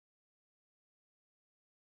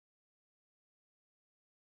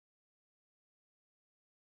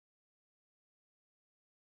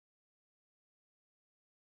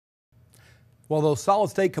Well, those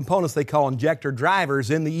solid-state components they call injector drivers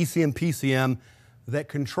in the ECM PCM that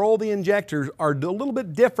control the injectors are a little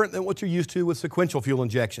bit different than what you're used to with sequential fuel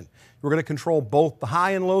injection. We're going to control both the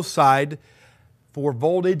high and low side for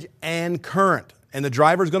voltage and current. And the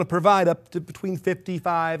driver is going to provide up to between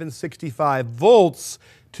 55 and 65 volts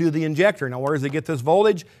to the injector. Now, where does it get this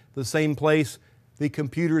voltage? The same place the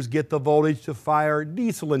computers get the voltage to fire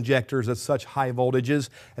diesel injectors at such high voltages,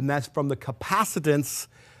 and that's from the capacitance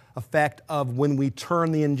effect of when we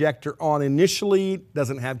turn the injector on initially.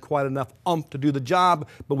 Doesn't have quite enough oomph to do the job,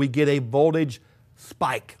 but we get a voltage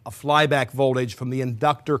spike, a flyback voltage from the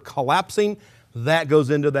inductor collapsing. That goes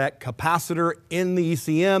into that capacitor in the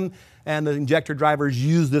ECM, and the injector drivers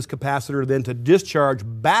use this capacitor then to discharge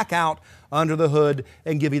back out under the hood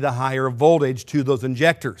and give you the higher voltage to those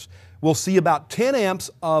injectors. We'll see about 10 amps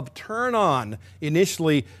of turn on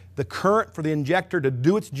initially. The current for the injector to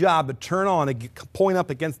do its job, to turn on and point up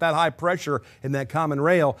against that high pressure in that common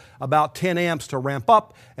rail, about 10 amps to ramp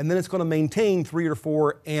up, and then it's going to maintain 3 or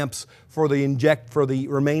 4 amps for the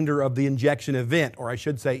remainder of the injection event, or I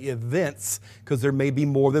should say events, because there may be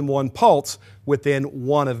more than one pulse within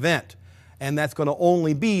one event. And that's going to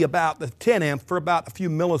only be about the 10 amps for about a few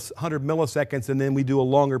 100 milliseconds, and then we do a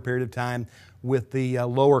longer period of time with the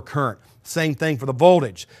lower current. Same thing for the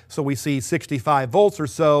voltage. So we see 65 volts or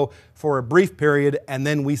so for a brief period, and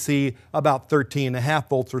then we see about 13.5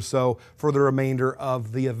 volts or so for the remainder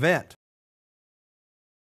of the event.